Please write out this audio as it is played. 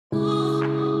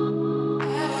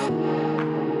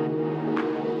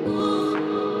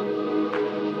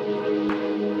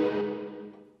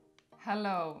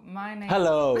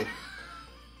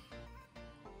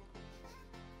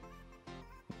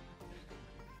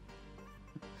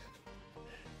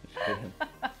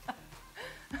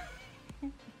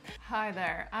Hi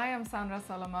there, I am Sandra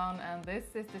Solomon and this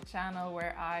is the channel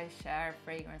where I share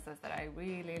fragrances that I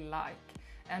really like.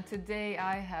 And today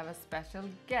I have a special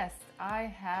guest. I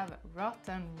have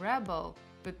Rotten Rebel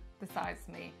besides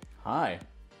me. Hi.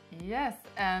 Yes,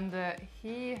 and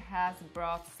he has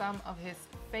brought some of his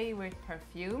favorite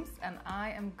perfumes and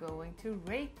I am going to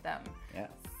rate them. Yeah.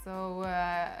 So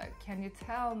can you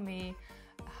tell me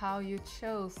how you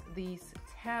chose these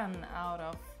 10 out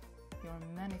of your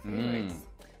many favorites?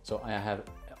 So I have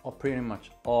pretty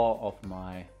much all of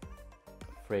my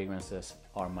fragrances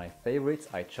are my favorites.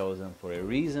 I chose them for a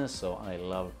reason, so I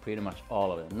love pretty much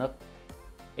all of them. Not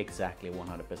exactly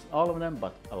 100% all of them,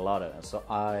 but a lot of them. So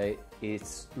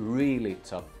it's really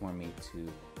tough for me to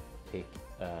pick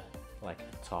like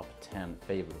a top 10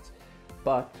 favorites.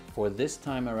 But for this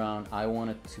time around, I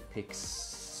wanted to pick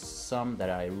some that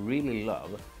I really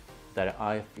love, that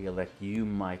I feel that you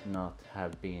might not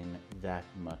have been that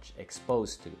much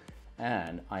exposed to.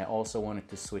 And I also wanted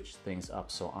to switch things up,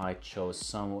 so I chose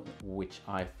some which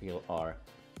I feel are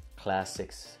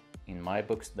classics in my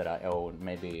books that I own,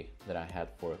 maybe that I had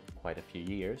for quite a few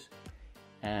years.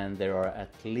 And there are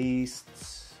at least,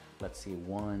 let's see,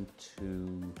 1,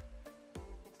 2,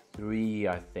 3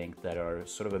 I think that are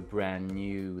sort of a brand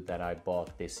new that I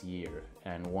bought this year,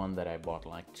 and one that I bought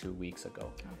like 2 weeks ago.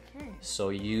 Okay. So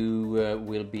you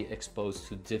will be exposed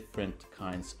to different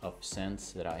kinds of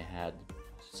scents that I had,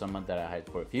 some that I had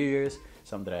for a few years,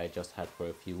 some that I just had for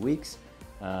a few weeks,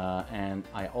 and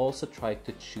I also tried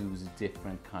to choose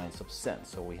different kinds of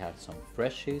scents. So we have some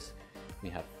freshies, we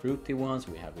have fruity ones,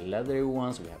 we have leathery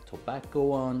ones, we have tobacco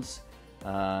ones.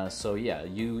 So yeah,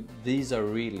 these are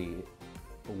really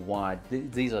wide.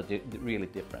 These are really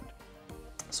different.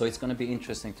 So it's going to be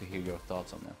interesting to hear your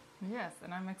thoughts on them. Yes,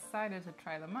 and I'm excited to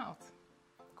try them out.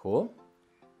 Cool.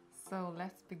 So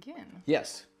let's begin.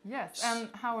 Yes. Yes, and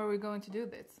how are we going to do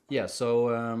this? Yeah,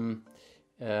 so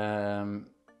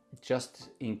just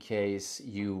in case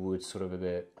you would sort of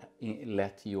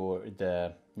let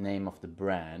the name of the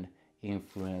brand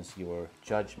influence your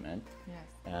judgment,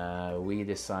 yes. We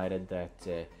decided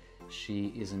that she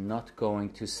is not going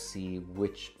to see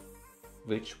which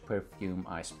perfume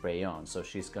I spray on. So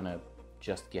she's gonna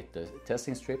just get the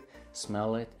testing strip,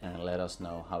 smell it, and let us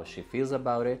know how she feels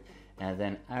about it. And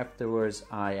then afterwards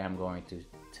I am going to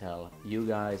tell you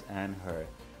guys and her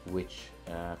which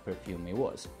perfume it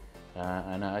was.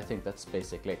 And I think that's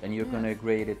basically it. And you're gonna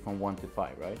grade it from 1 to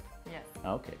 5, right? Yes.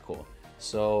 Okay, cool.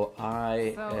 So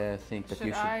I think that you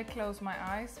should... Should I close my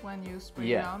eyes when you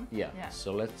spray it on? Yeah.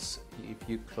 So let's, if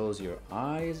you close your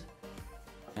eyes,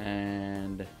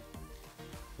 and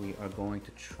we are going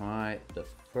to try the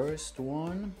first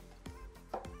one.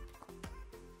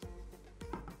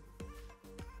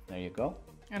 There you go.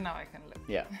 And now I can look.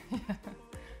 Yeah.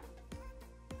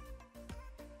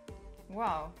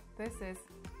 Wow, this is...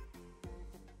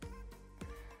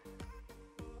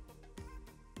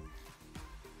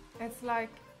 It's like,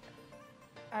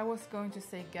 I was going to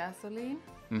say gasoline.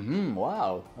 Mm-hmm,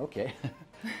 wow, okay.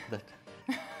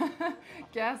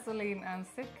 Gasoline and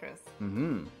citrus.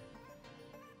 Mm-hmm.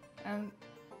 And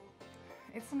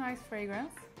it's a nice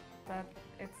fragrance, but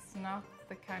it's not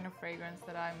the kind of fragrance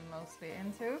that I'm mostly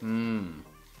into.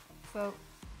 So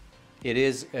it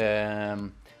is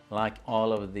like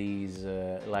all of these,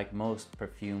 like most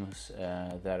perfumes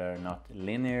that are not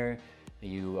linear.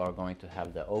 You are going to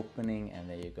have the opening and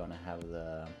then you're going to have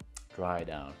the dry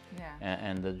down. Yeah.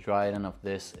 And the dry down of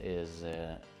this is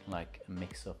like a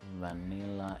mix of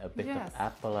vanilla, a bit of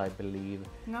apple, I believe.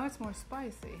 Now it's more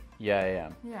spicy.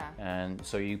 Yeah. And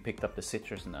so you picked up the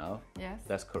citrus now. Yes.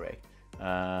 That's correct.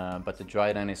 But the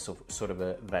dry down is sort of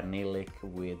a vanillic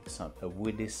with a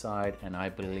woody side, and I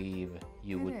believe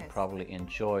you would probably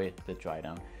enjoy the dry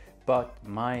down. But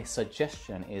my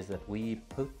suggestion is that we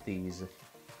put these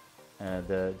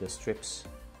the strips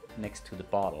next to the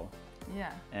bottle,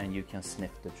 and you can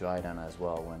sniff the dry down as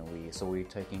well when we're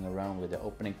taking around with the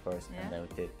opening first, and then we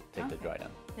take the dry down.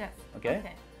 Yes. Okay.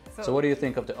 So what do you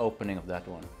think of the opening of that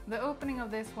one? The opening of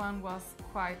this one was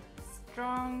quite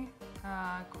strong,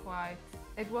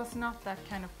 it was not that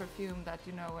kind of perfume that,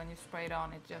 you know, when you spray it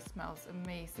on it just smells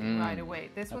amazing right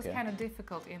away. This was kind of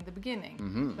difficult in the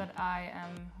beginning, but I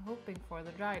am hoping for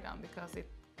the dry down because it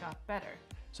got better.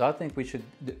 So I think we should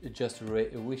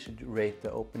rate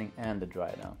the opening and the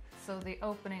dry down. So the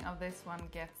opening of this one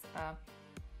gets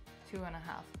 2.5.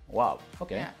 Wow.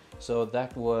 Okay. Yeah. So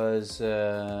that was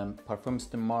Parfums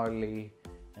de Marly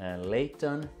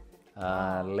Layton.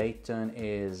 Layton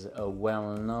is a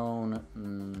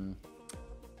well-known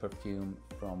perfume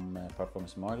from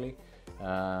Parfums Marly.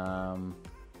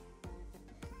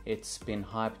 it's been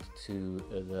hyped to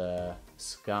the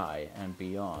sky and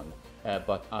beyond,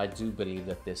 but I do believe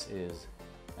that this is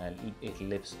it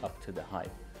lives up to the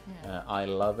hype. I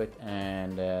love it,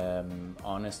 and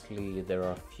honestly there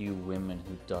are few women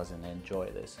who doesn't enjoy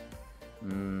this,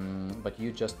 but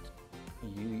you just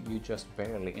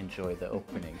barely enjoy the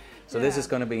opening. So this is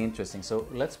going to be interesting. So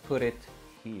let's put it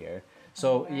here.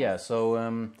 So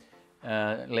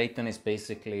Layton is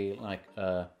basically like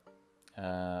a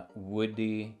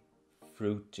woody,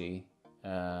 fruity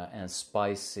and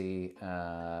spicy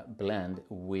blend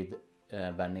with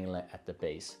vanilla at the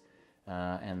base,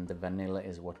 and the vanilla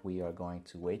is what we are going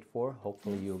to wait for.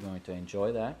 Hopefully you're going to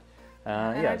enjoy that.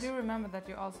 And yes. I do remember that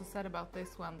you also said about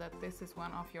this one that this is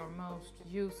one of your most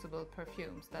usable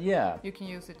perfumes, that you can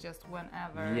use it just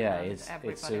whenever. Yeah, it's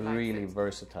a really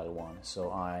versatile one.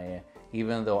 So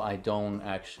even though I don't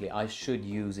actually, I should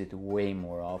use it way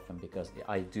more often because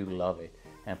I do love it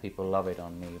and people love it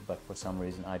on me, but for some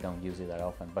reason I don't use it that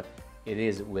often. But it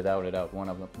is without a doubt one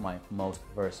of my most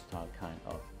versatile kind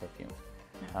of perfumes.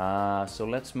 So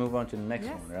let's move on to the next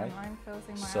one, right? I'm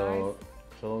closing my eyes.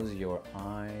 Close your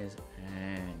eyes,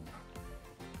 and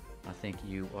I think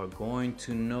you are going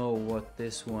to know what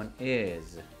this one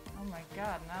is. Oh my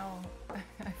god, now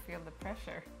I feel the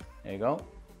pressure. There you go.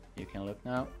 You can look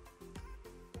now.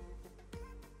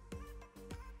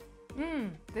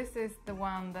 This is the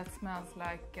one that smells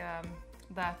like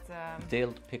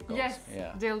dill pickles. Yes,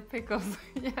 dill pickles.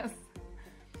 Yes.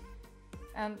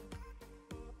 And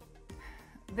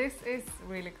this is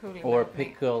really cool. Or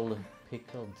pickled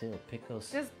dill,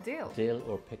 pickles. Just dill. Dill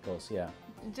or pickles, yeah.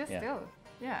 Just dill,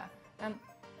 yeah. And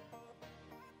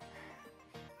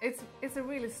it's a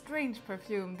really strange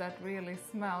perfume that really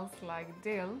smells like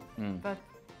dill, but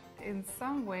in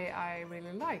some way I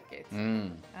really like it.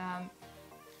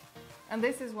 And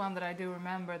this is one that I do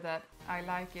remember that I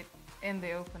like it in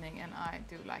the opening, and I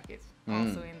do like it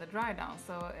also in the dry down.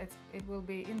 So it will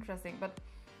be interesting, but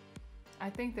I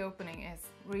think the opening is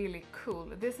really cool.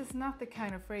 This is not the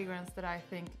kind of fragrance that I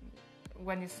think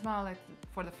when you smell it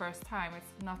for the first time,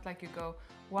 it's not like you go,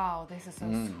 wow, this is so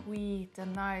sweet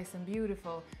and nice and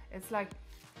beautiful. It's like,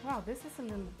 wow, this is a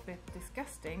little bit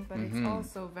disgusting, but it's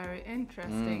also very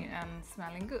interesting and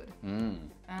smelling good.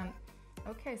 And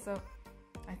okay, so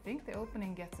I think the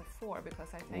opening gets a 4 because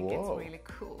I think it's really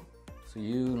cool. So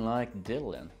you like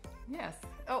dill then? Yes.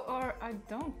 Oh, or I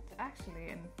don't actually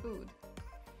in food,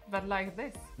 but like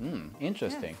this.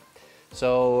 Interesting. Yes.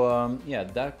 So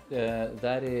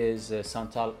that is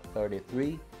Santal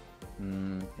 33.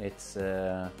 It's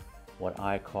what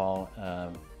I call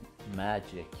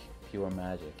magic, pure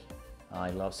magic. I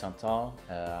love Santal.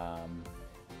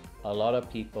 A lot of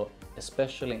people,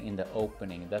 especially in the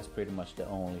opening, that's pretty much the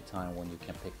only time when you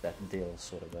can pick that dill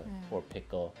sort of or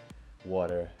pickle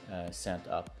water scent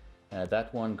up.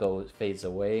 That one fades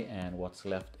away, and what's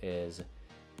left is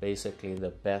basically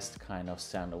the best kind of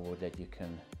sandalwood that you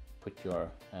can put your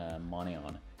money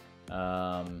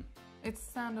on. It's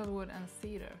sandalwood and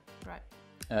cedar, right?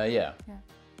 Yeah.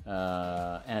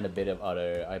 And a bit of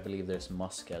other, I believe there's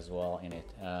musk as well in it.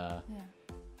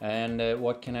 And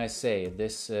what can I say?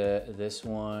 This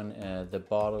one, the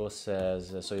bottle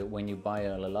says, so when you buy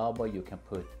a Lalaba, you can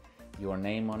put your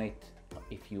name on it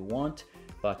if you want,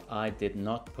 but I did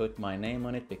not put my name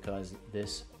on it because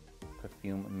this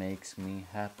perfume makes me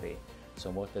happy. So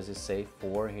what does it say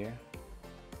for here?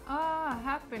 Ah,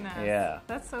 happiness. Yeah.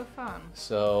 That's so fun.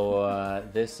 So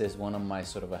this is one of my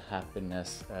sort of a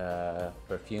happiness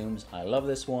perfumes. I love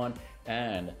this one,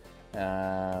 and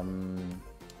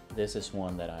this is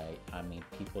one that I mean,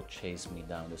 people chase me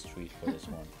down the street for this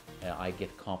one. I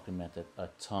get complimented a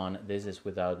ton. This is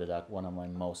without a doubt one of my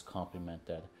most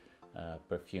complimented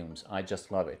perfumes. I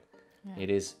just love it. It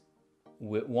is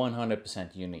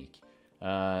 100% unique.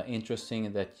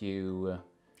 Interesting that you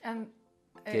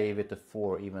gave it a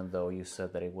 4, even though you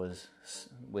said that it was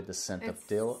with the scent of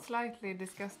dill. It's slightly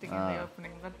disgusting in the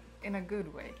opening, but in a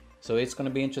good way. So it's going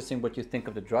to be interesting what you think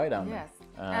of the dry down. Yes.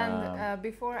 And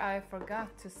before I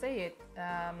forgot to say it,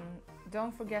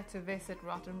 don't forget to visit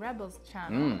Rotten Rebels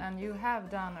channel, and you have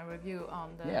done a review on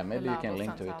the maybe you can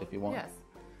link to it if you want. Yes.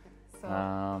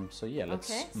 So yeah, let's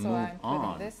move so I'm putting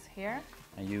on. this here.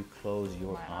 And you close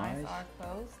your eyes. My eyes are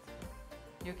closed.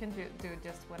 You can do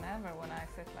just whenever when I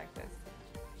sit like this.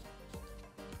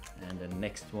 And the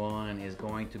next one is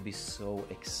going to be so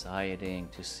exciting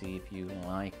to see if you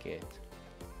like it.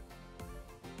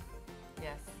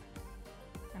 Yes.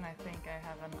 And I think I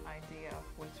have an idea of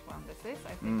which one this is.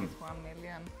 I think it's 1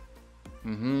 million.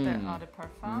 The Eau de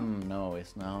Parfum. No,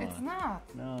 it's not. It's not?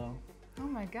 No. Oh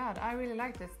my god, I really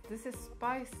like this. This is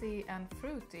spicy and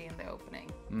fruity in the opening.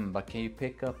 But can you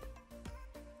pick up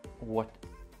what...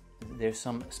 There's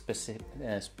some specific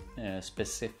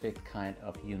kind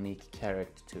of unique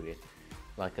character to it,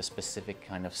 like a specific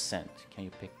kind of scent. Can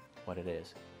you pick what it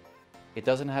is? It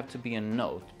doesn't have to be a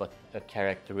note, but a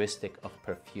characteristic of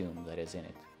perfume that is in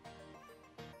it.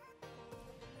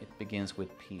 It begins with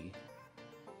P.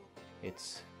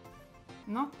 It's...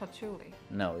 Not patchouli.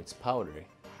 No, it's powdery.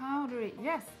 Powdery,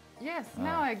 yes,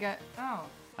 now I get... Oh.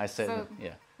 I said, so,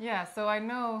 yeah. Yeah, so I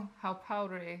know how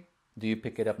powdery... Do you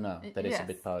pick it up now? That yes. It's a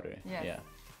bit powdery. Yes. Yeah.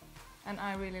 And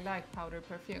I really like powdered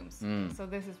perfumes. So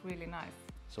this is really nice.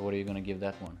 So what are you going to give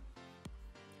that one?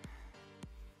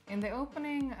 In the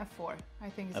opening, a 4. I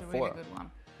think it's a really good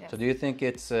one. Yes. So do you think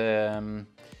it's... is or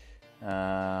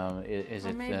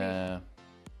it...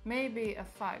 Maybe a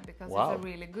 5, because Wow. it's a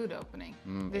really good opening.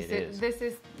 This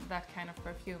is that kind of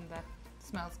perfume that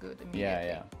smells good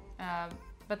immediately. Yeah.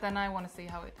 But then I want to see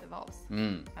how it evolves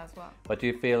as well. But do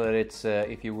you feel that it's,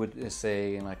 if you would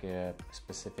say in like a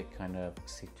specific kind of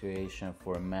situation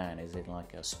for a man, is it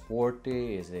like a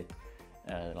sporty? Is it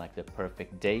like the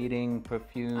perfect dating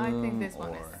perfume? I think this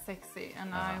one is sexy,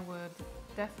 and I would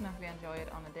definitely enjoy it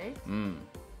on a date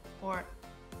or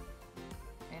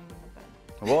in the bed.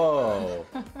 Whoa!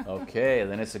 Okay,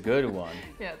 then it's a good one.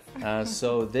 Yes.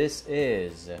 So this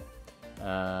is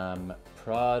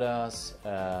Prada's...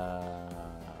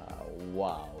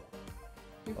 wow.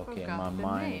 Okay, my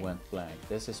mind went blank.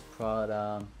 This is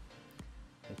Prada.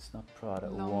 It's not Prada.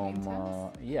 L'Homme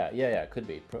Intense? Yeah, could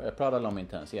be. Prada L'Homme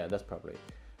Intense. Yeah, that's probably.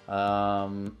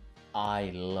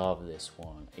 I love this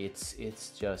one.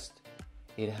 It's just...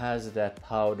 It has that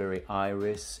powdery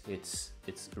iris. It's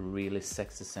really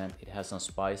sexy scent. It has some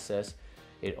spices.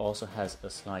 It also has a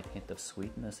slight hint of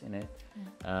sweetness in it.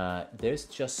 There's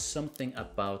just something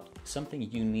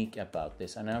unique about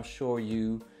this, and I'm sure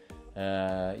you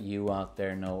out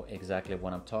there know exactly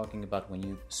what I'm talking about. When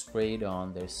you spray it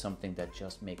on, there's something that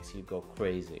just makes you go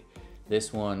crazy.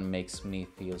 This one makes me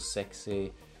feel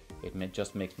sexy.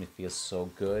 Just makes me feel so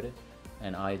good.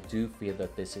 And I do feel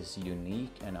that this is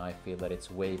unique, and I feel that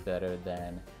it's way better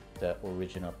than the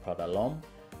original Prada L'Homme.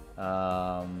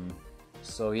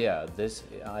 So yeah,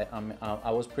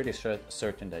 I was pretty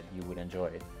certain that you would enjoy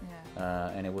it.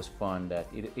 Yeah. And it was fun that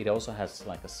it also has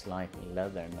like a slight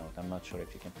leather note. I'm not sure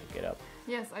if you can pick it up.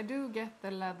 Yes, I do get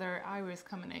the leather iris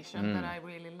combination that I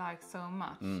really like so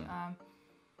much.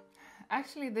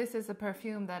 Actually, this is a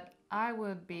perfume that I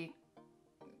would be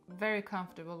very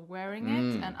comfortable wearing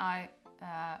it, and I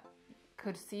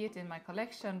could see it in my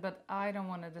collection, but I don't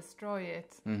want to destroy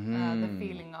it, the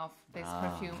feeling of this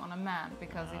perfume on a man,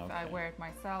 because if I wear it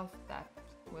myself, that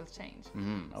will change.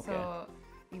 So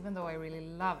even though I really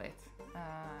love it,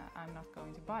 I'm not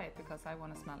going to buy it because I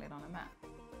want to smell it on a man.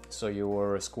 So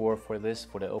your score for this,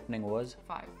 for the opening, was?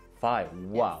 5. 5,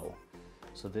 wow. Yes.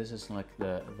 So this is like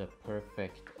the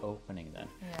perfect opening then.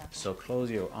 Yeah. So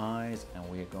close your eyes, and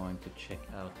we're going to check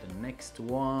out the next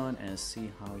one and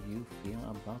see how you feel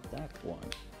about that one.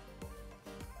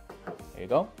 Here you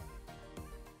go.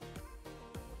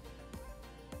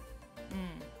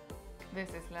 This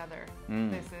is leather.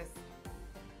 This is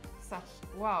such...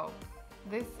 Wow.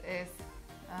 This is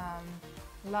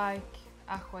like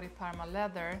Acqua di Parma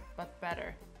leather, but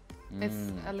better.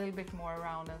 It's a little bit more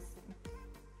around us.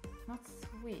 Not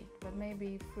sweet, but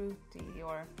maybe fruity,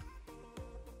 or...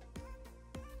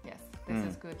 Yes, this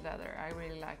is good leather. I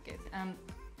really like it. And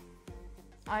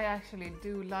I actually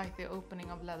do like the opening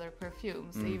of leather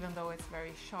perfumes, even though it's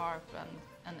very sharp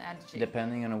and edgy.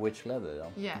 Depending on which leather,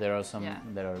 though. Yeah. There are some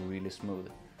that are really smooth.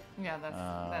 Yeah,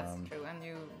 that's true. And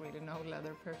you really know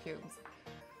leather perfumes.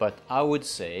 But I would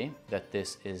say that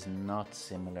this is not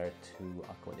similar to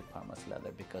Acqua di Parma's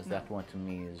leather, because that one to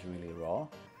me is really raw.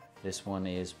 This one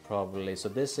is probably... So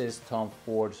this is Tom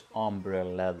Ford's ombre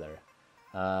leather.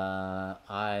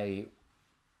 I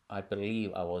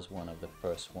believe I was one of the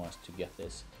first ones to get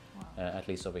this. Wow. At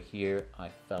least over here, I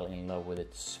fell in love with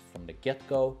it from the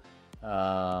get-go.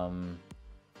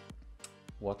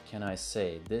 What can I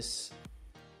say? This...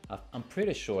 I'm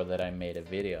pretty sure that I made a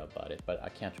video about it, but I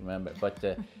can't remember. But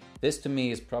this to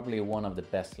me is probably one of the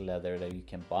best leather that you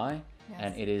can buy. Yes.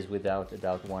 And it is without a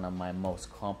doubt one of my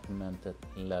most complimented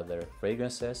leather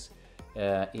fragrances.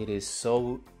 It is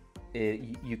so...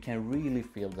 you can really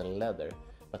feel the leather,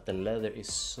 but the leather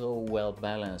is so well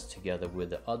balanced together with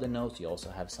the other notes. You also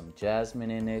have some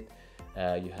jasmine in it.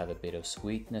 You have a bit of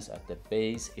sweetness at the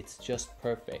base. It's just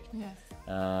perfect. Yes.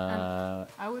 And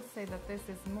I would say that this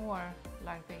is more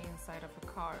like the inside of a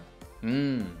car.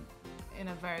 in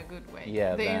a very good way.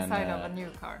 Yeah, the inside of a new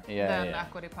car. Yeah, than yeah.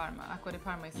 Acqua di Parma. Acqua di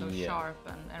Parma is so sharp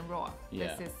and raw. Yeah.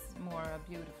 This is more a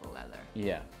beautiful leather.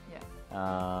 Yeah.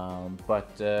 Yeah. But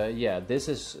yeah, this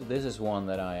is one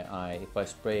that I if I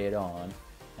spray it on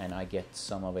and I get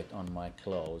some of it on my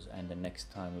clothes, and the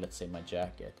next time, let's say my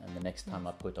jacket, and the next time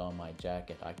I put on my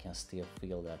jacket, I can still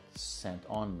feel that scent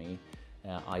on me.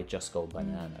 I just go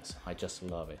bananas. I just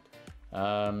love it.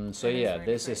 So yeah, really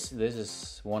this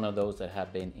is one of those that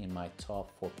have been in my top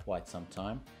for quite some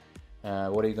time.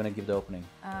 What are you gonna give the opening?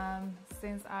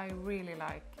 Since I really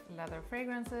like leather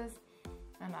fragrances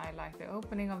and I like the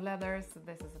opening of leathers, so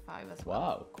this is a 5 as well.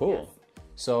 Wow, cool. Yes.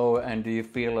 So, and do you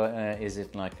feel is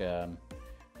it like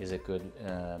is it good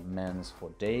men's for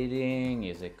dating?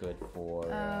 Is it good for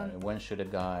when should a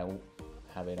guy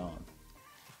have it on?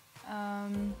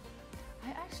 I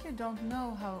actually don't know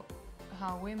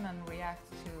how women react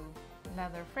to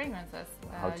leather fragrances.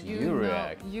 How do you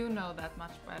react? You know that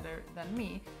much better than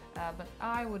me, but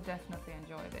I would definitely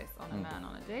enjoy this on a man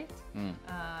on a date,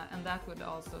 and that would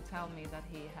also tell me that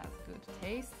he has good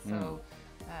taste. So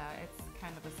it's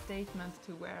kind of a statement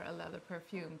to wear a leather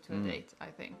perfume to a date, I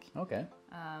think. Okay.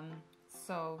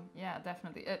 So yeah,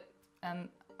 definitely. And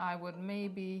I would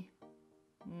maybe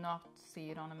not see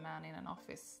it on a man in an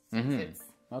office, since it's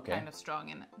kind of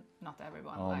strong and not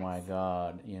everyone likes. Oh my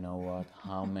God, you know what?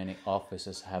 How many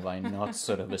offices have I not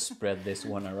sort of spread this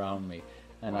one around me?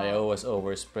 And I always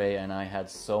overspray, and I had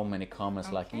so many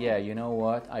comments like, yeah, you know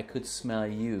what? I could smell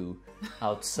you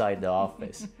outside the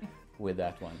office with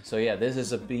that one. So yeah, this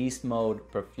is a beast mode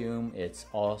perfume. It's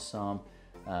awesome.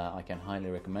 I can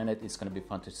highly recommend it. It's going to be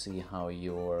fun to see how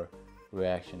your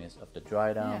reaction is of the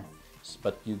dry down. Yes.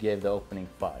 But you gave the opening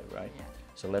 5, right? Yeah.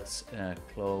 So let's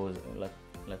close.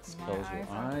 Let's close your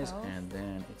eyes, and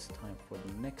then it's time for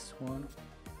the next one.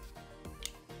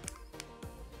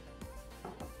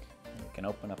 You can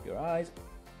open up your eyes.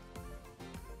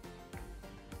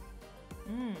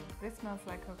 This smells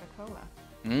like Coca-Cola.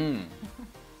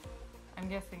 I'm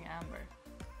guessing amber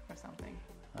or something.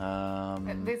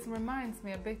 This reminds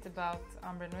me a bit about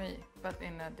Ambre Nuit, but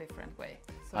in a different way.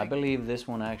 So I believe this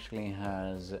one actually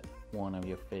has one of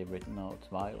your favorite notes,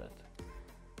 violet.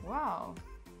 Wow.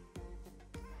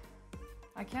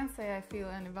 I can't say I feel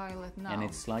any violet now. And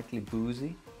it's slightly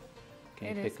boozy.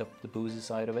 Can you pick up the boozy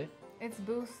side of it? It's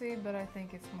boozy, but I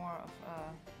think it's more of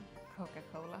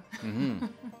Coca-Cola.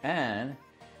 And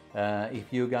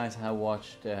if you guys have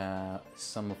watched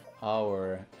some of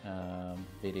our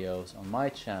videos on my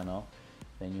channel,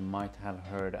 then you might have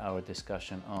heard our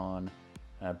discussion on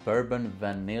bourbon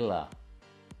vanilla.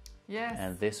 Yes.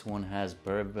 And this one has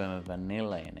bourbon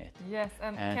vanilla in it. Yes,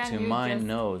 and to my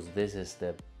nose, this is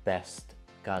the best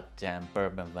goddamn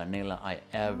bourbon vanilla I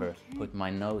ever put my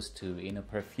nose to in a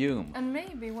perfume. And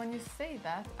maybe when you say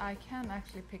that, I can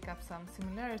actually pick up some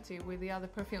similarity with the other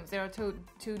perfumes. There are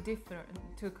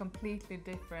two completely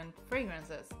different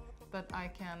fragrances, but I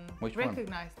can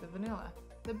recognize the vanilla,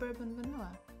 the bourbon vanilla.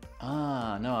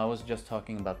 Ah, no, I was just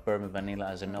talking about bourbon vanilla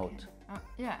as a note.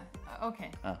 Yeah,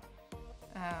 okay.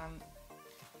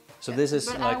 So this is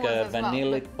like a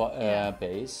vanillic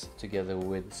base together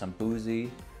with some boozy,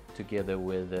 together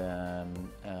with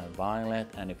violet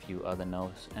and a few other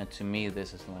notes. And to me,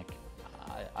 this is like,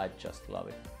 I just love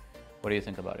it. What do you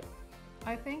think about it?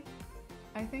 I think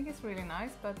it's really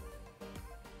nice, but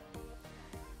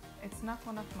it's not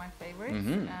one of my favorites.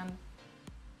 And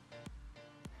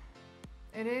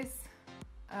it is,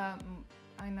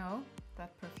 I know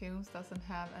that perfumes doesn't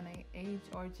have any age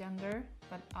or gender,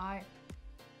 but I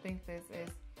think this is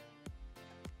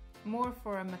more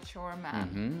for a mature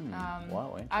man.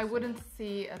 Wow, I wouldn't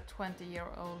see a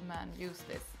 20-year-old man use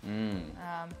this.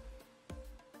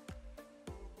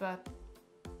 But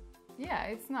yeah,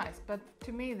 it's nice. But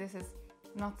to me, this is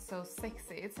not so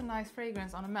sexy. It's a nice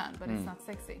fragrance on a man, but it's not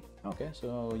sexy. Okay,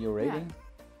 so your rating?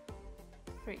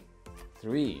 3.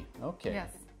 3, okay.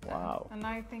 Yes. Wow. And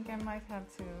I think I might have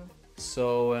to...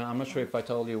 So I'm not sure if I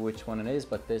told you which one it is,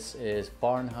 but this is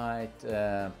Fahrenheit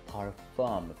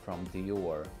Parfum from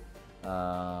Dior.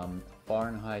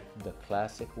 Fahrenheit, the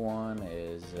classic one,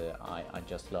 is I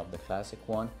just love the classic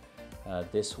one.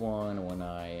 This one, when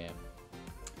I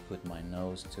put my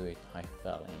nose to it, I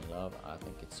fell in love. I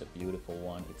think it's a beautiful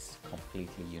one. It's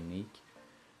completely unique.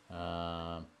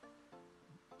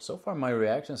 So far my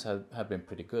reactions have been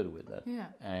pretty good with that.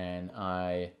 Yeah. And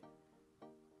I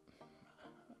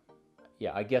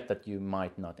get that you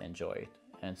might not enjoy it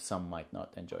and some might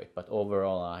not enjoy it, but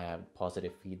overall I have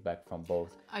positive feedback from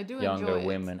both younger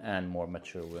women and more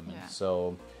mature women. Yeah.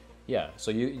 So yeah,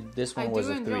 so this one was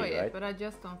a 3, right? But I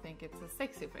just don't think it's a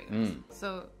sexy fragrance.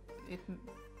 So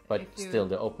But still,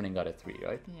 the opening got a 3,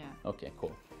 right? Yeah. Okay,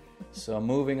 cool. So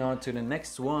moving on to the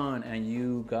next one, and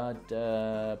you got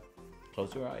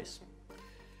close your eyes,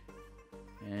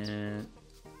 and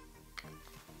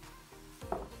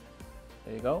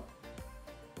there you go.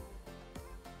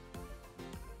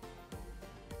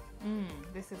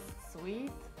 This is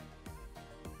sweet.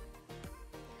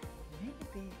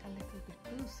 Maybe a little bit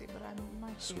boozy, but I might be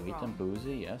wrong. Sweet and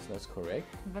boozy, yes, that's correct.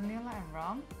 Vanilla and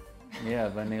rum. Yeah,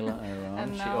 vanilla and rum. And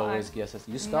she always guesses.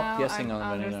 You stop guessing on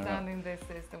vanilla and rum. Understanding this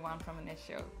is the one from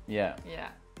Initio. Yeah. Yeah,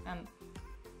 and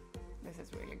this is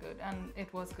really good, and it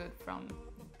was good from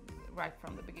right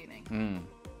from the beginning.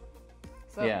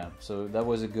 So yeah, so that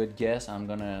was a good guess. I'm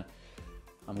gonna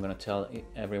tell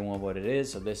everyone what it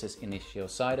is. So this is Initio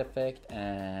Side Effect,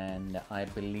 and I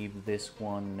believe this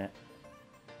one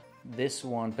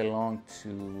belonged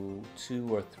to 2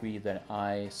 or 3 that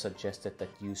I suggested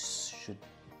that you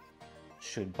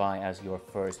should buy as your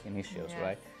first Initios, Yes.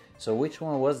 right? So which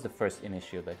one was the first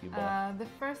Initio that you bought? The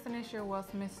first Initio was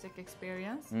Mystic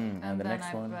Experience, and the then next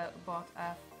I one? bought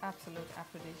Absolute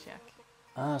Aphrodisiac.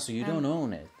 Ah, so you don't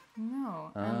own it?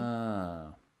 No.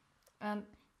 And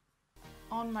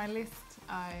on my list,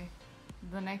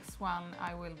 the next one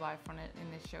I will buy from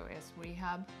Initio is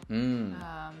Rehab, and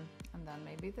then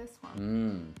maybe this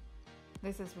one.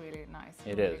 This is really nice.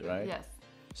 It really is, good. right? Yes.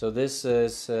 So this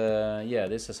is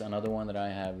another one that I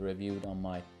have reviewed on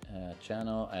my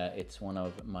channel. It's one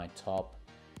of my top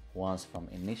ones from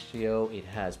Initio. It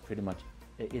has pretty much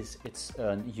it's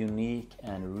a unique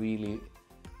and really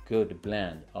good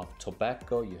blend of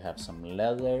tobacco. You have some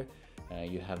leather,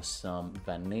 you have some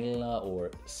vanilla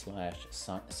or /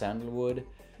 sandalwood,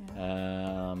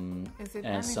 and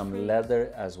some fruit?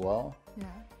 leather as well.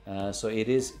 Yeah. So it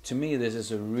is, to me, this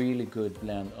is a really good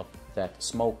blend of that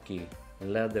smoky,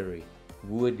 leathery,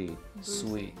 woody, Boozy.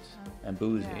 sweet, and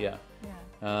boozy. Yeah.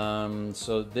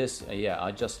 So this,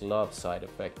 I just love Side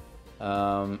Effect,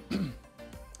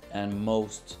 and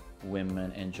most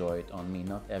women enjoy it on me.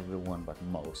 Not everyone, but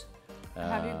most.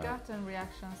 Have you gotten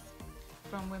reactions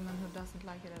from women who doesn't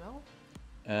like it at all?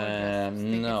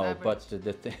 No, but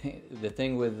the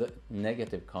thing with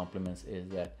negative compliments is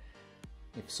that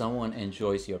if someone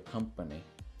enjoys your company,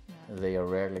 they are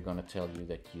rarely going to tell you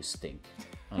that you stink,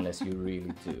 unless you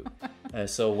really do.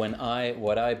 So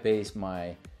what I base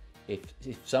my, if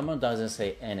someone doesn't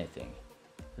say anything,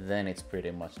 then it's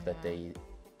pretty much that they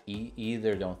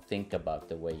either don't think about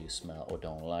the way you smell or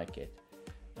don't like it.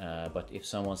 But if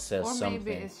someone says something, or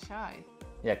maybe it's shy.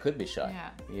 Yeah, could be shy.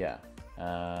 Yeah.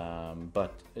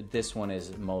 But this one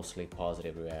is mostly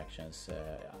positive reactions,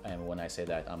 and when I say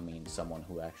that, I mean someone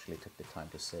who actually took the time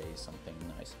to say something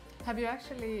nice. Have you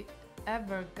actually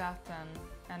ever gotten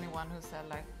anyone who said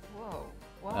like, "Whoa,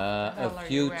 what the hell a are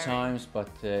few you wearing?" times, but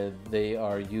they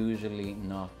are usually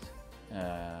not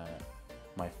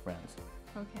my friends.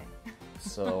 Okay.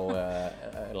 So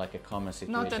like a common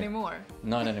situation. Not anymore.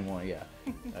 Not anymore. Yeah.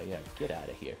 Get out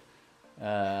of here.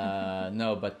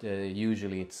 No, but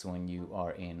usually it's when you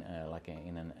are in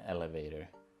in an elevator.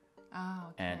 Ah,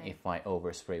 okay. And if I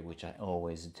overspray, which I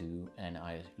always do, and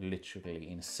I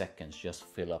literally in seconds just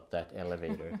fill up that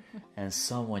elevator, and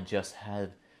someone just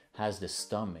has the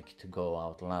stomach to go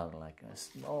out loud like,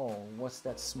 "Oh, what's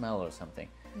that smell?" or something.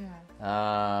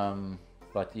 Yeah.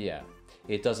 But yeah,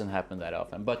 it doesn't happen that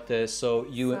often. But so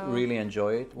you really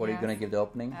enjoy it. What are you gonna give the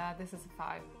opening? This is a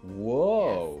 5.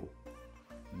 Whoa. Yes.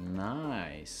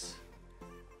 Nice.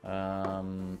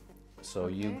 So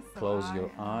you close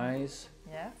your eyes.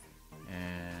 Yes.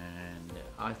 And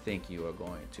I think you are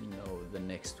going to know the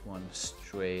next one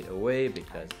straight away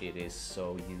because it is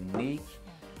so unique.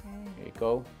 Okay. Here you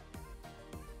go.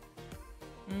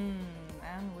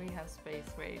 And we have Space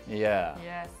Rage. Yeah.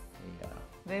 Yes. Yeah.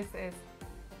 This is.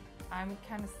 I'm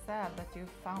kind of sad that you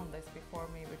found this before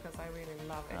me because I really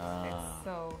love it. It's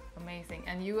so amazing.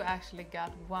 And you actually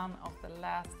got one of the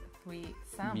last 3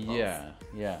 samples. Yeah.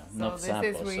 So Not this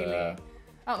samples. is really.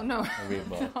 Oh no,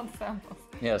 Reebok. not samples.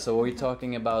 Yeah, so we're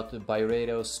talking about the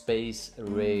Byredo Space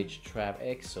Rage Trap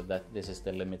X. So this is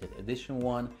the limited edition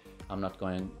one. I'm not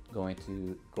going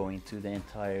to go into the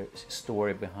entire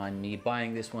story behind me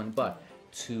buying this one, but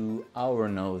to our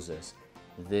noses,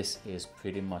 this is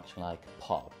pretty much like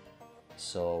Pop.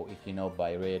 So if you know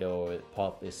Byredo,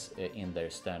 Pop is in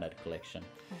their standard collection.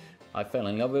 I fell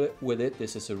in love with it.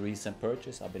 This is a recent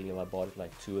purchase. I believe I bought it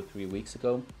like 2 or 3 weeks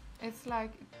ago. It's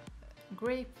like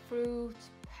grapefruit,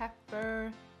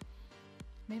 pepper,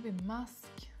 maybe musk,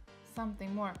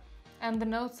 something more. And the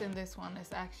notes in this one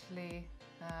is actually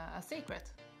a secret.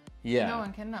 Yeah. No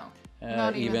one can know.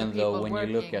 Not even though when working.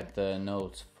 you look at the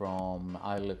notes from,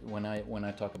 when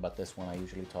I talk about this one, I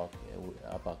usually talk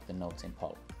about the notes in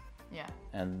pulp. Yeah.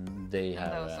 And they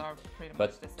have. Those are pretty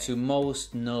but much the same. to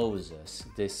most noses,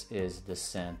 this is the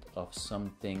scent of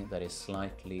something that is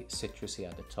slightly citrusy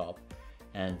at the top,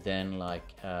 and then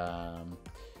like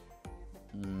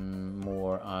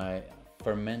more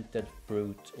fermented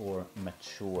fruit or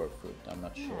mature fruit. I'm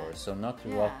not sure. So not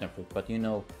rotten fruit, but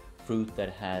fruit that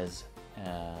has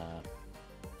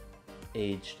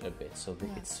aged a bit, so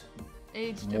it's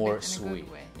aged more a bit sweet. in a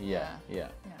good way.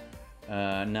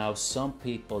 Yeah. Now some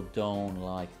people don't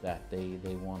like that.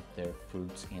 They want their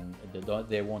fruits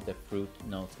they want the fruit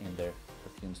notes in their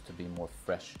perfumes to be more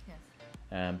fresh.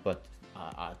 Yes. But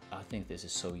I think this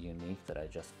is so unique that I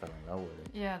just fell in love with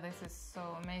it. Yeah, this is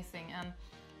so amazing, and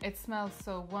it smells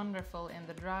so wonderful in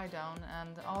the dry down,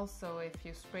 and also if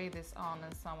you spray this on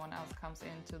and someone else comes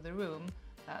into the room,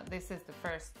 this is the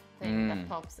first thing that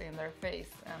pops in their face,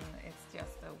 and it's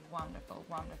just a wonderful,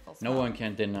 wonderful smell. No one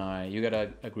can deny. You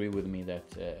gotta agree with me that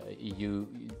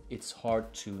it's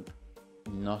hard to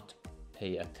not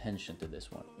pay attention to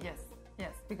this one. Yes,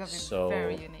 because it's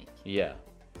very unique. Yeah.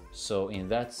 So in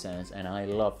that sense, and I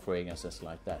love fragrances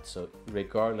like that. So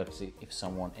regardless if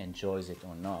someone enjoys it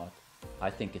or not, I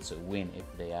think it's a win if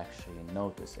they actually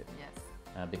notice it.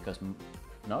 Yes. Because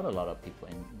not a lot of people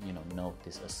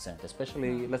notice a scent,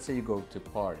 especially let's say you go to a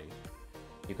party,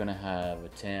 you're gonna have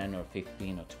 10 or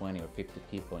 15 or 20 or 50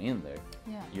 people in there.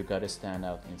 You gotta stand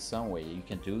out in some way. You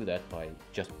can do that by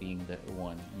just being the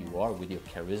one you are, with your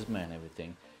charisma and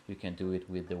everything. You can do it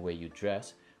with the way you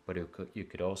dress, but you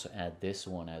could also add this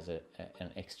one as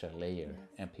an extra layer,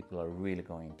 and people are really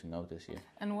going to notice you.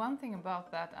 And one thing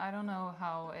about that, I don't know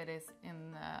how it is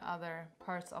in other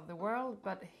parts of the world,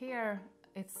 but here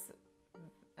it's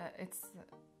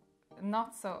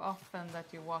not so often that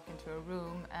you walk into a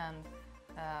room and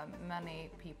many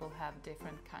people have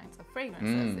different kinds of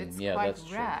fragrances. It's quite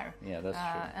rare. True. Yeah, that's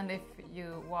true. And if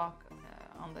you walk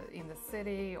in the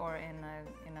city or in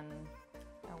an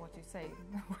what do you say,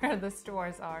 where the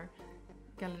stores are,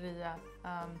 galleria,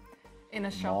 in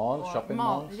a shop mall, or shopping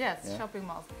mall. malls. Yes, shopping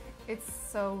malls. It's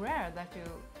so rare that you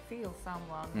feel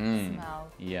someone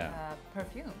smell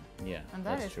perfume. Yeah, and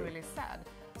that is true. really sad.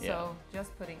 Yeah. So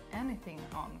just putting anything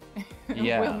on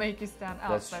will make you stand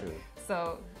out. That's true.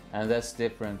 So, and that's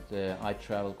different. I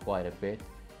travel quite a bit,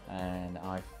 and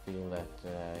I feel that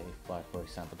if I, for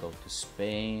example, go to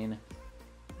Spain,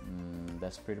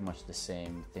 that's pretty much the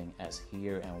same thing as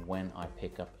here. And when I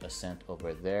pick up a scent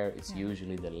over there, it's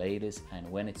usually the latest. And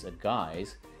when it's a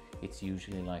guy's, it's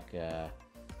usually like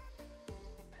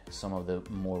some of the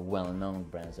more well-known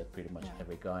brands that pretty much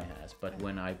every guy has. But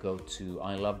when I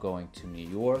love going to New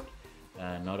York,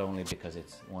 not only because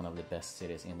it's one of the best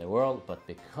cities in the world, but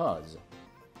because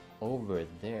over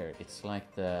there it's like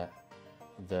the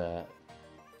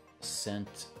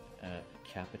scent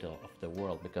capital of the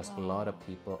world, because a lot of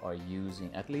people are using,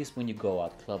 at least when you go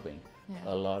out clubbing,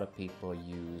 a lot of people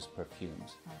use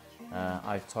perfumes.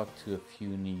 I've talked to a few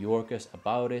New Yorkers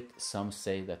about it. Some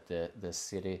say that the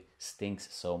city stinks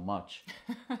so much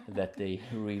that they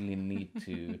really need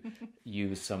to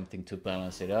use something to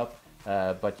balance it up.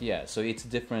 But yeah, so it's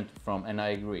different from, and I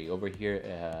agree, over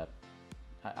here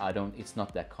I don't, it's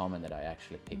not that common that I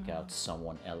actually pick out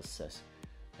someone else's.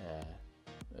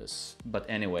 But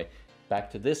anyway, back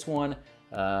to this one.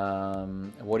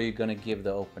 What are you gonna give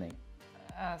the opening?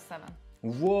 7.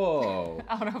 Whoa!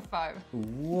 Out of 5.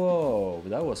 Whoa,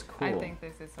 that was cool. I think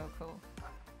this is so cool.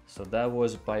 So that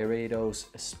was Byredo's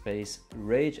Space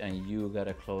Rage, and you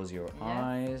gotta close your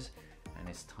eyes, and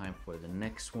it's time for the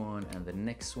next one. And the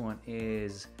next one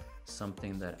is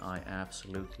something that I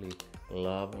absolutely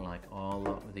love, like all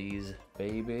of these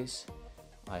babies.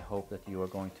 I hope that you are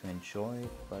going to enjoy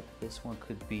it, but this one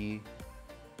could be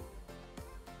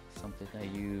something that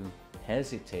you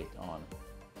hesitate on.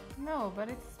 No, but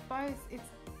it's spice. It's,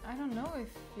 I don't know if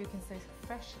you can say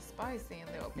fresh spicy in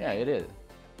the opening. Yeah, it is.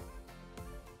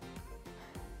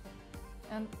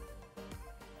 And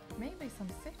maybe some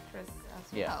citrus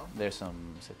as Yeah, well. there's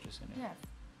some citrus in it. Yes.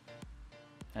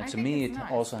 And I to think me, it's it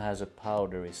nice. also has a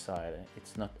powdery side.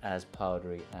 It's not as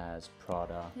powdery as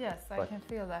Prada. Yes, I can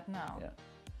feel that now. Yeah.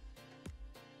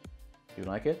 You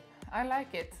like it? I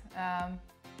like it,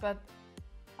 but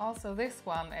also this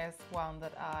one is one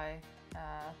that I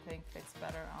think fits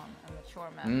better on a mature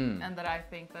man, and that I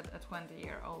think that a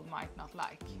 20-year-old might not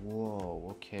like. Whoa,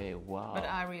 okay, wow. But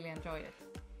I really enjoy it.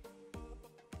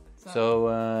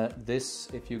 So this,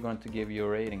 if you're going to give your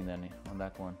rating then on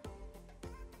that one?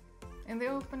 In the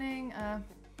opening,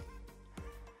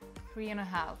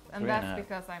 3.5, and that's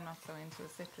because I'm not so into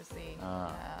citrusy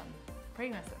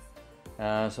fragrances.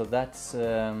 So that's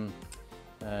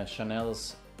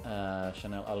Chanel's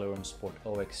Chanel Allure Sport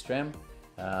Eau Extreme.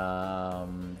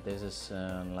 This is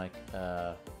like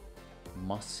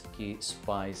musky,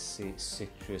 spicy,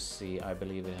 citrusy. I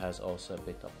believe it has also a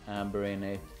bit of amber in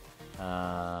it,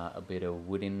 a bit of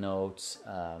woody notes.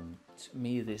 To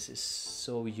me, this is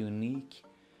so unique.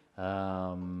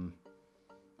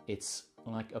 It's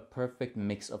like a perfect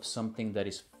mix of something that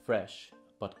is fresh,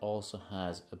 but also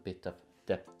has a bit of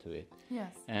depth to it.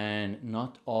 Yes. And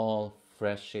not all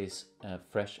fresh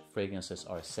fragrances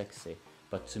are sexy.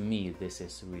 But to me, this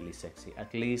is really sexy.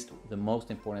 At least the most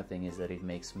important thing is that it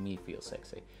makes me feel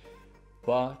sexy.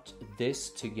 But this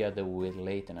together with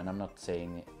Layton, and I'm not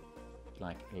saying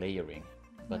like layering,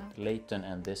 but Layton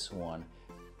and this one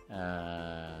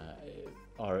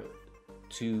are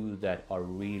two that are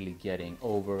really getting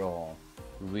overall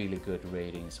really good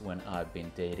ratings when I've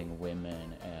been dating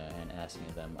women and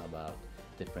asking them about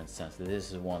different scents.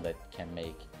 This is one that can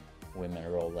make women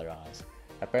roll their eyes.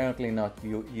 Apparently not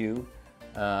you.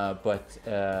 But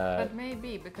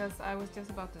maybe, because I was just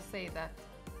about to say that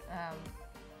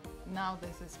now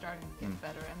this is starting to get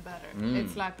better and better.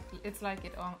 It's like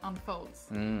it unfolds.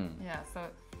 Yeah. So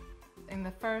in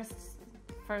the first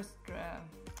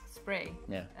spray,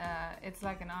 it's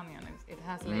like an onion. It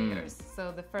has layers.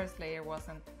 So the first layer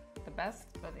wasn't the best,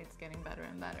 but it's getting better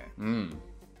and better.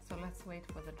 So let's wait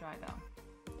for the dry down.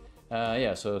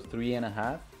 Yeah, so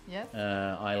 3.5. Yes.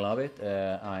 I love it.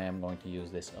 I am going to use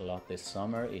this a lot this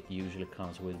summer. It usually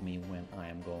comes with me when I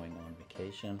am going on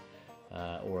vacation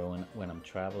or when I'm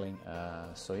traveling.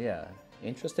 So yeah,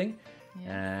 interesting.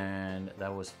 Yeah. And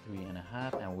that was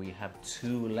 3.5, and we have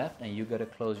 2 left, and you gotta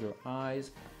close your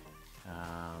eyes.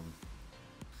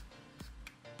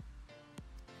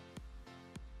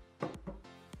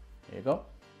 There you go.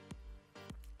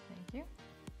 Thank you.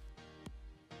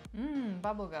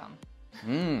 Bubblegum.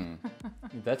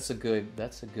 That's a good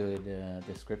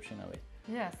description of it.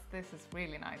 Yes, this is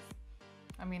really nice.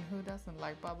 I mean, who doesn't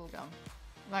like bubblegum?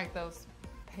 Like those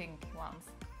pink ones.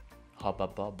 Hubba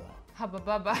Bubba. Hubba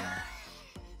Bubba.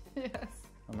 Yes.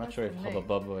 I'm not sure if Hubba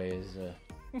Bubba is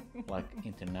like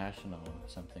international or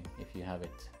something, if you have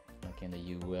it like in the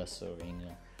US or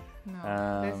England.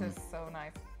 No, this is so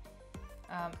nice.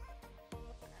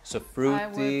 So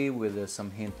fruity with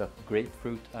some hint of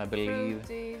grapefruit, I believe.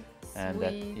 Fruity, and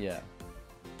sweet,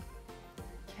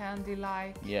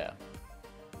 candy-like. Yeah.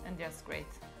 And just great.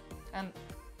 And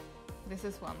this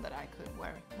is one that I could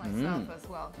wear myself as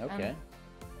well. Okay. And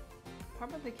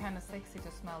probably kind of sexy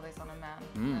to smell this on a man,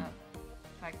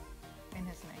 like in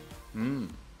his neck.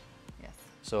 Yes.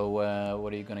 So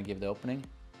what are you gonna give the opening?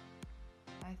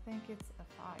 I think it's a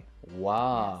 5.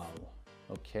 Wow. Yes.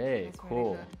 Okay, it's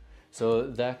cool. Really good. So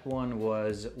that one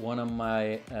was one of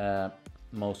my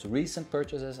most recent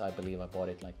purchases. I believe I bought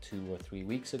it like 2 or 3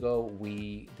 weeks ago.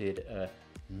 We did a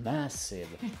massive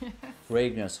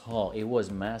fragrance haul. It was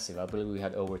massive. I believe we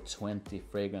had over 20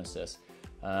 fragrances.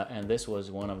 And this was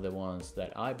one of the ones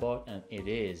that I bought, and it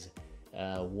is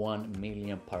 1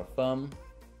 Million Parfum.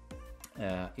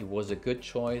 It was a good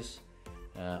choice.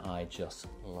 I just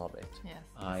love it. Yes,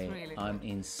 it's really good. I'm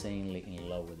insanely in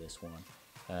love with this one.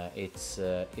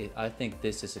 I think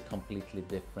this is a completely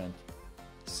different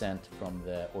scent from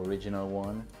the original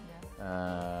one,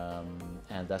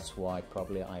 and that's why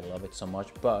probably I love it so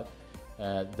much. But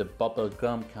the bubble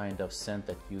gum kind of scent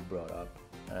that you brought up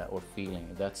or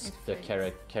feeling, that's the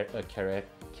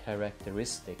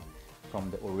characteristic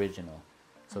from the original.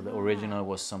 So the original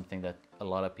was something that a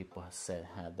lot of people have said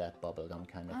had that bubblegum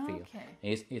kind of feel.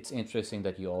 It's interesting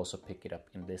that you also pick it up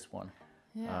in this one.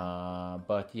 Yeah.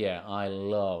 But yeah, I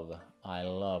love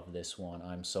this one.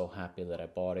 I'm so happy that I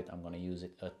bought it. I'm gonna use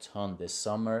it a ton this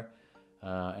summer.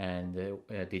 And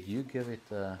did you give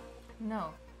it a...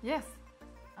 No. Yes.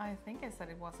 I think I said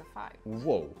it was a 5.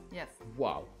 Whoa. Yes.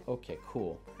 Wow. Okay,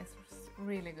 cool. It's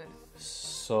really good.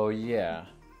 So yeah.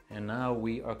 And now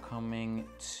we are coming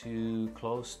to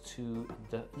close to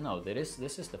the... No, this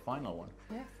is the final one.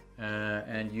 Yes.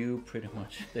 And you pretty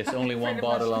much... There's only one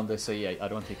bottle on this, so yeah, I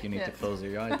don't think you need to close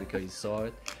your eyes because you saw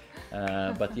it.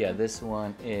 But yeah, this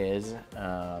one is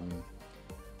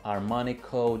Armani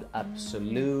Code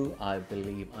Absolute. I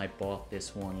believe I bought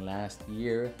this one last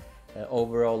year.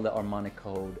 Overall, the Armani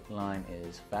Code line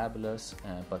is fabulous,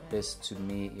 but this to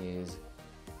me is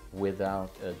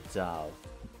without a doubt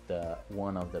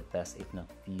one of the best, if not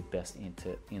the best,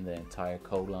 in the entire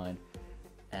code line.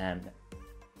 And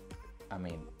I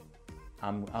mean,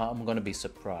 I'm gonna be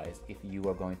surprised if you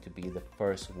are going to be the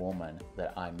first woman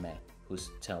that I met who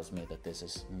tells me that this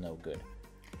is no good.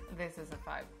 This is a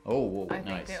 5. Oh, whoa, I nice.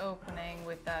 think the opening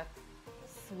with that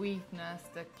sweetness,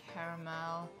 the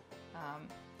caramel,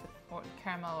 or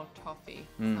caramel or toffee,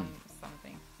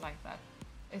 something like that.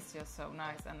 It's just so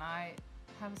nice. And I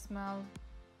have smelled,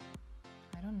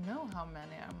 I don't know how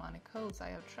many Armani codes I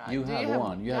have tried. You have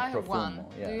one. You have Profumo. One.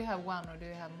 Yeah. Do you have one or do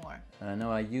you have more?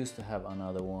 No, I used to have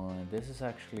another one. This is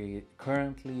actually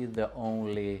currently the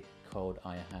only code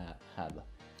I have.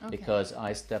 Okay. Because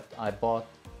I bought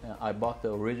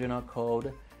the original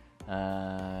code,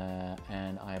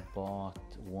 and I bought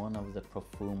one of the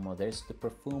Profumo. There's the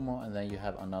Profumo, and then you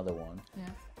have another one.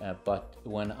 Yes. But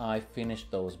when I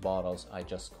finished those bottles, I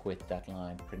just quit that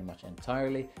line pretty much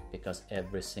entirely, because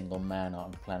every single man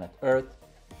on planet Earth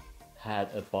had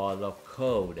a bottle of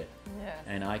code. Yes.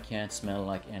 And I can't smell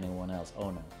like anyone else.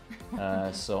 Oh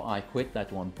no. So I quit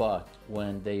that one. But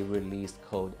when they released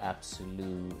Code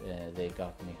Absolute, they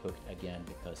got me hooked again,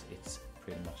 because it's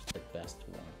pretty much the best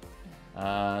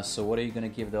one. So what are you gonna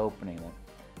give the opening then?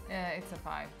 It's a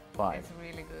 5. 5. It's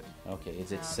really good. Okay.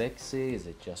 Is it sexy? Is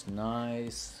it just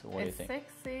nice? What do you think?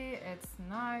 It's sexy. It's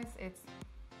nice. It's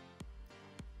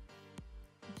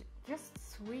just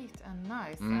sweet and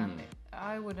nice, and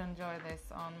I would enjoy this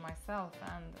on myself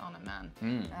and on a man.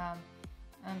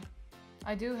 And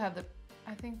I do have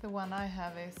I think the one I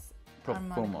have is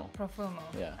Profumo. Profumo.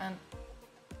 Yeah. And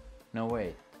no,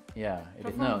 wait. Yeah.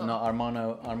 Profumo.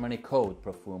 No. Armani Code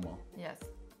Profumo. yes.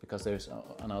 Because there's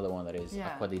another one that is Yeah.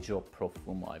 Acqua di Gio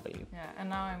Profumo, I believe. Yeah. And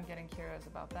now I'm getting curious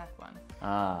about that one.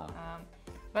 Ah.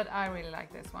 But I really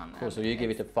like this one. Cool. So you give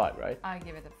it a 5, right? I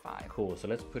give it a 5. Cool. So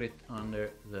let's put it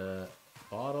under the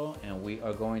bottle, and we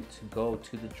are going to go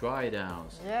to the dry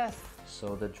downs. Yes.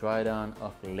 So the dry down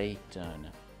of Layton.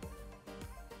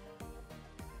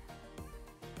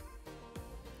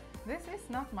 This is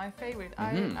not my favorite.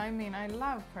 I mean, I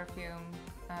love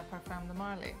Parfum de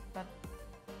Marly, but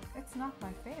it's not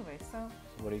my favorite. So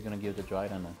what are you gonna give the dry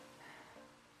down then?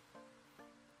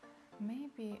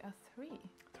 maybe a 3.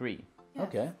 3. Yes.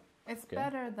 Okay. It's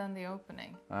better than the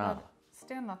opening, Ah. but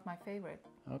still not my favorite.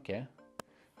 Okay.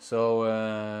 So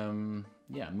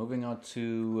yeah, moving on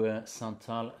to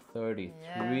Santal 33.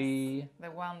 Yes,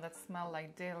 the one that smelled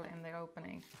like dill in the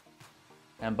opening.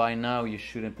 And by now you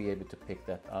shouldn't be able to pick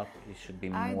that up. It should be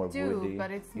more I do, woody.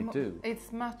 but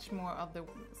it's much more of the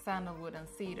sandalwood and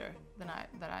cedar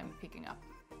that I'm picking up.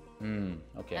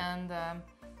 Okay. And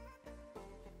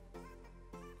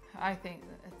I think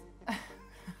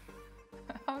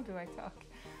how do I talk?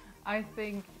 I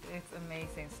think it's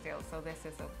amazing still. So this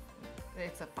is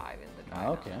it's a 5 in the dry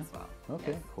down as well.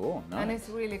 Okay, Yes. cool, nice. And it's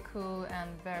really cool and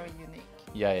very unique.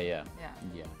 Yeah.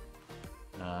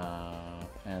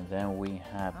 And then we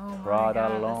have Prada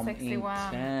God, the L'Homme sexy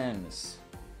one. Intense.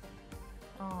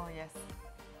 Oh yes.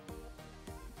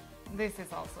 This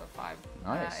is also a 5.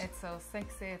 Nice. It's so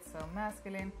sexy, it's so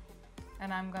masculine,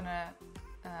 and I'm gonna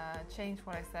change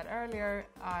what I said earlier.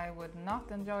 I would not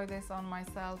enjoy this on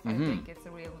myself. I think it's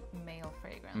a real male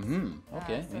fragrance.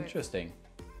 Okay, so interesting.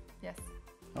 Yes.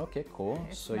 Okay, cool.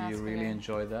 It's so you really masculine.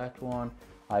 enjoy that one.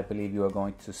 I believe you are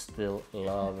going to still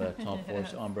love Tom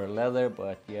Ford's Umber Leather,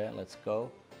 but yeah, let's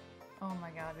go. Oh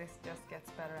my God, this just gets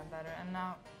better and better. And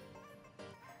now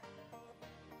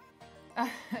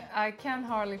I can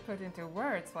hardly put into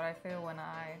words what I feel when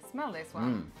I smell this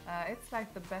one. It's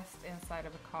like the best inside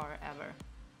of a car ever.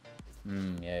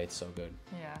 Yeah, it's so good.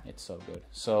 Yeah. It's so good.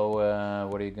 So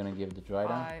what are you gonna give the dry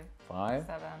down? 5, 5?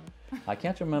 7. I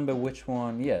can't remember which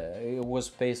one. Yeah, it was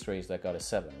Space Race that got a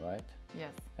 7, right?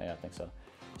 Yes. Yeah, I think so.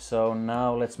 So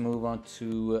now let's move on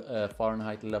to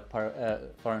Fahrenheit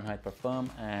Parfum,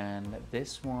 and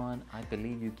this one I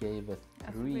believe you gave a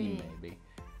 3 maybe.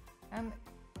 And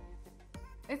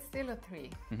it's still a 3.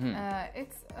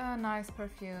 It's a nice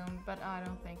perfume, but I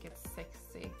don't think it's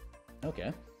sexy.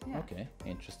 Okay. Yeah. Okay,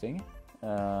 interesting.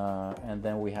 And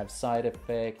then we have Side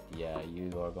Effect. Yeah, you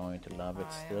are going to love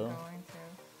it still. I am going to.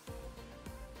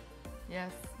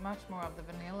 Yes, much more of the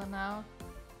vanilla now.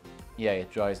 Yeah,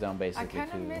 it dries down basically. I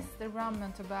kind of miss the rum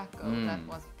and tobacco that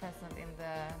was present in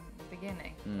the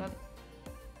beginning. But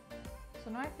so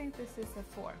now I think this is a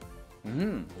 4.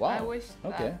 Wow. I wish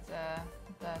that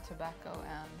the tobacco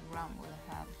and rum would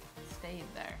have stayed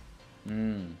there.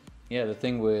 Yeah, the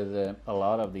thing with a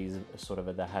lot of these sort of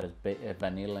that had a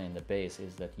vanilla in the base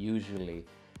is that usually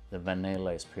the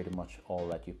vanilla is pretty much all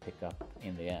that you pick up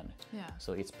in the end. Yeah.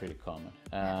 So it's pretty common.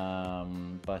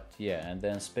 But yeah, and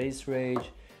then Space Rage.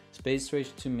 Space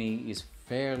Rage to me is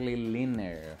fairly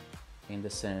linear in the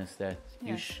sense that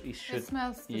it should... It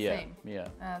smells the same. Yeah.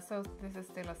 So this is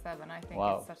still a 7. I think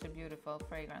it's such a beautiful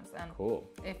fragrance. And cool.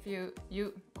 if you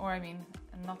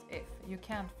not if, you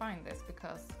can't find this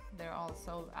because they're all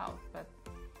sold out. But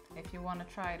if you want to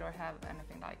try it or have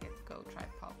anything like it, go try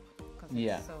Pop because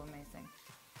it's so amazing.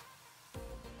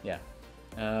 Yeah.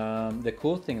 The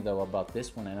cool thing though about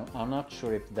this one, and I'm not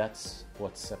sure if that's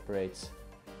what separates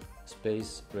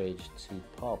Space Rage to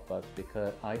Pop, but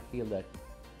because I feel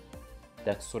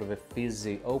that sort of a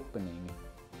fizzy opening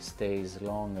stays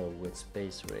longer with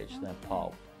Space Rage than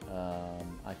Pop.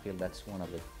 I feel that's one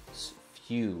of the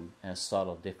few and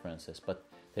subtle differences, but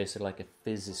there's like a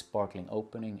fizzy sparkling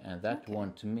opening, and that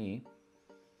one to me,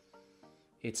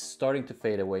 it's starting to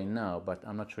fade away now, but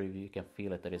I'm not sure if you can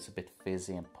feel it, that it's a bit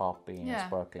fizzy and poppy and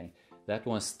sparkling. That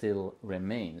one still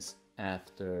remains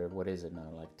after, what is it now,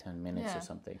 like 10 minutes or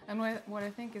something. And what I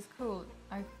think is cool,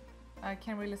 I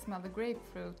can really smell the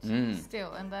grapefruit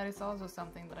still, and that is also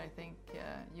something that I think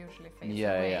usually fades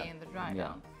away in the dry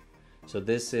down. So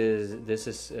this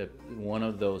is one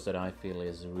of those that I feel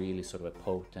is really sort of a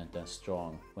potent and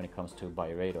strong when it comes to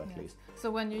Byredo at least. So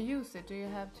when you use it, do you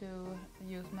have to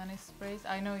use many sprays?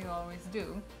 I know you always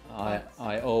do.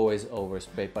 I always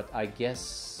overspray, but I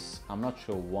guess, I'm not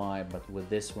sure why, but with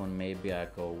this one maybe I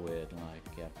go with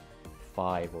like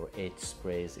 5 or 8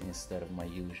 sprays instead of my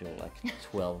usual like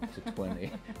 12 to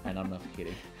 20, and I'm not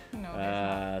kidding.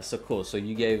 No, so cool. So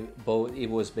you gave both, it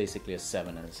was basically a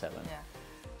 7 and a 7. Yeah.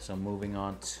 So moving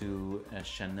on to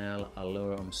Chanel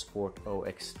Allure Homme Sport Eau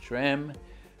Extreme.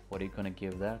 What are you gonna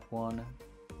give that one?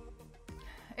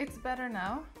 It's better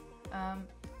now,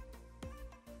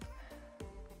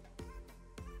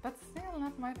 but still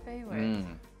not my favorite.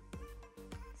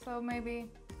 So maybe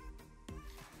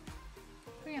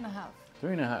 3.5.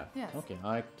 3.5. Yes. Okay,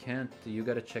 I can't. You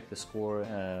gotta check the score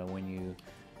when you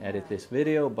edit this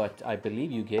video, but I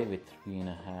believe you gave it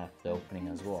 3.5. The opening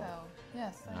as well. So.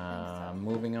 Yes, I think so.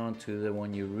 Moving on to the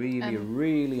one you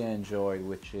really enjoyed,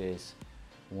 which is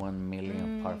 1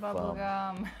 Million Parfum.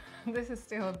 Bubblegum. This is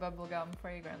still a bubblegum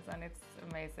fragrance, and it's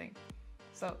amazing.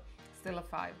 So, still a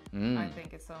 5. I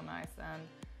think it's so nice, and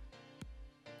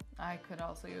I could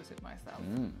also use it myself.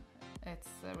 It's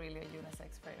really a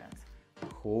unisex fragrance.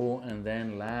 Cool, and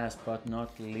then last but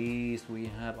not least, we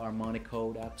have Armani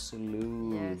Code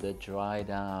Absolute, the dry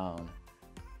down.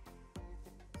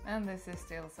 And this is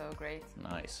still so great.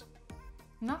 Nice.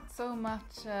 Not so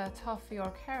much toffee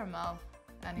or caramel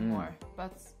anymore,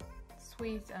 but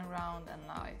sweet and round and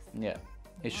nice. Yeah,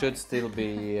 it should still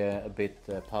be a bit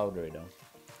powdery though.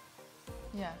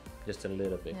 Yeah. Just a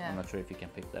little bit. Yeah. I'm not sure if you can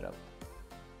pick that up.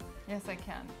 Yes, I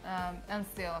can. And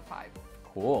still a 5.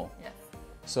 Cool. Yes.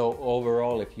 So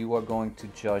overall, if you are going to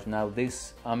judge now,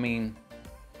 this, I mean,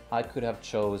 I could have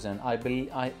chosen. I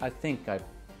think I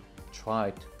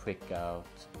tried to pick out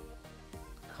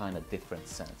kind of different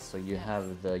scents. So you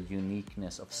have the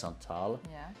uniqueness of Santal,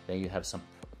 then you have some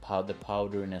the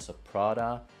powderiness of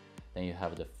Prada, then you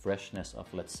have the freshness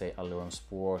of, let's say, Allure Homme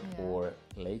Sport or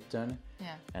Layton,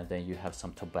 and then you have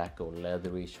some tobacco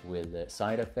leatherish with the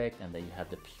side effect, and then you have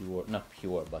the pure, not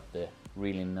pure, but the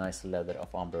really nice leather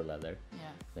of Ombre leather.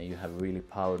 Then you have really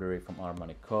powdery from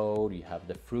Armani Code, you have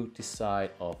the fruity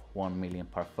side of 1 Million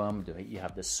Parfum, you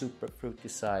have the super fruity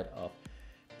side of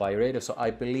Byredo. So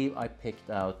I believe I picked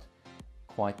out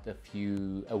quite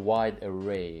a wide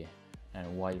array and a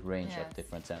wide range of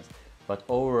different scents. But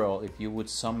overall, if you would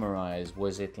summarize,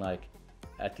 was it like,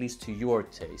 at least to your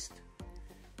taste,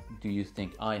 do you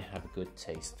think I have good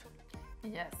taste?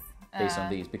 Yes. Based on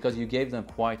these, because you gave them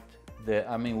quite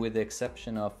I mean, with the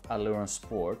exception of Allure Homme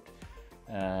Sport.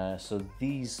 So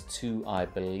these two, I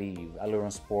believe, Allure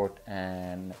Homme Sport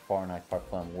and Fahrenheit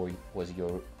Parfum was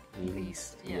your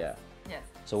least. Yes.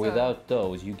 So without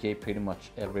those, you gave pretty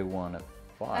much everyone a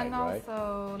 5, and right?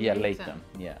 Also Layton.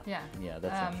 Yeah,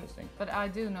 that's interesting. But I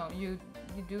do know you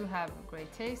do have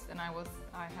great taste, and I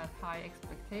had high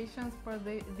expectations for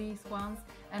these ones,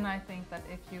 and I think that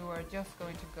if you were just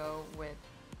going to go with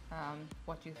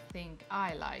what you think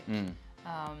I like,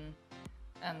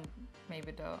 and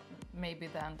maybe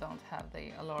then don't have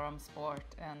the Allure Homme Sport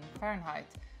and Fahrenheit,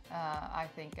 I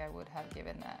think I would have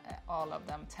given all of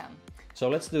them 10. So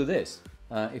let's do this.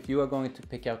 If you are going to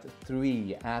pick out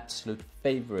 3 absolute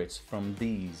favorites from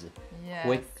these,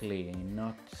 quickly,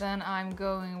 then I'm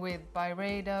going with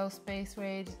Byredo, Space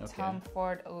Rage, Tom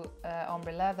Ford,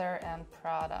 Ombre Leather, and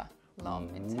Prada L'Homme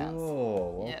Intense.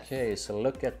 Oh, okay. So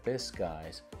look at this,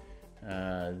 guys.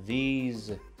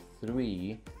 These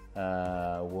 3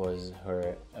 was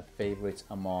her favorites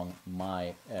among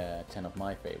my 10 of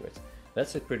my favorites.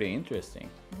 That's pretty interesting.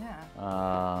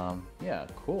 Yeah. Yeah,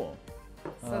 cool.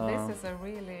 So this is a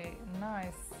really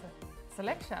nice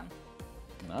selection.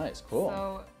 Nice, cool.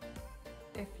 So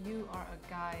if you are a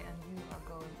guy and you are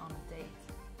going on a date,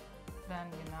 then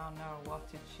you now know what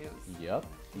to choose. Yep,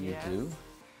 you do.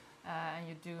 And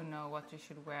you do know what you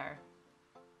should wear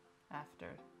after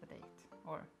the date,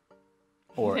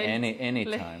 or any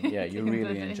time. Yeah, you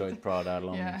really enjoyed Prada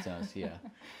long distance. Yeah.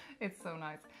 It's so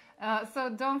nice. So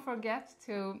don't forget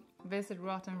to visit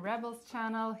Rotten Rebel's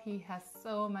channel. He has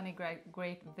so many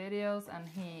great videos, and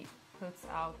he puts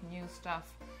out new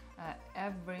stuff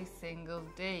every single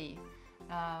day.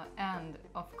 And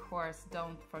of course,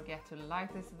 don't forget to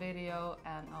like this video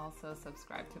and also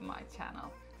subscribe to my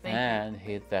channel. And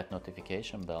hit that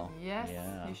notification bell. Yes,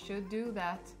 you should do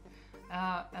that.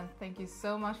 And thank you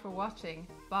so much for watching.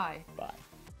 Bye. Bye.